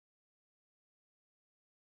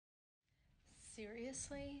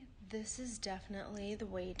Seriously, this is definitely the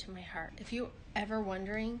way to my heart. If you're ever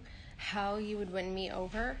wondering how you would win me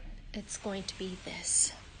over, it's going to be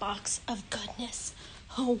this box of goodness.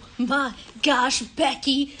 Oh my gosh,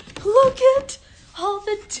 Becky, look at all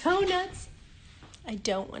the donuts. I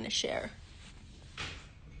don't want to share.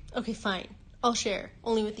 Okay, fine. I'll share,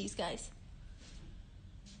 only with these guys.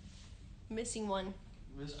 Missing one.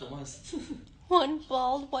 Missed one. One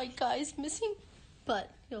bald white guy's missing, but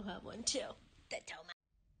you'll have one too.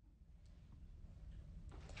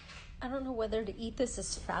 I don't know whether to eat this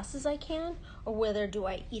as fast as I can or whether do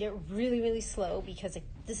I eat it really, really slow because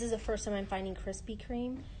this is the first time I'm finding Krispy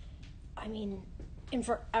Kreme. I mean, in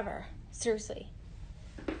forever. Seriously.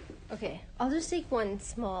 Okay, I'll just take one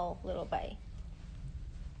small little bite.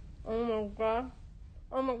 Oh my god.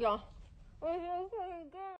 Oh my god. Oh my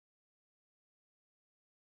god.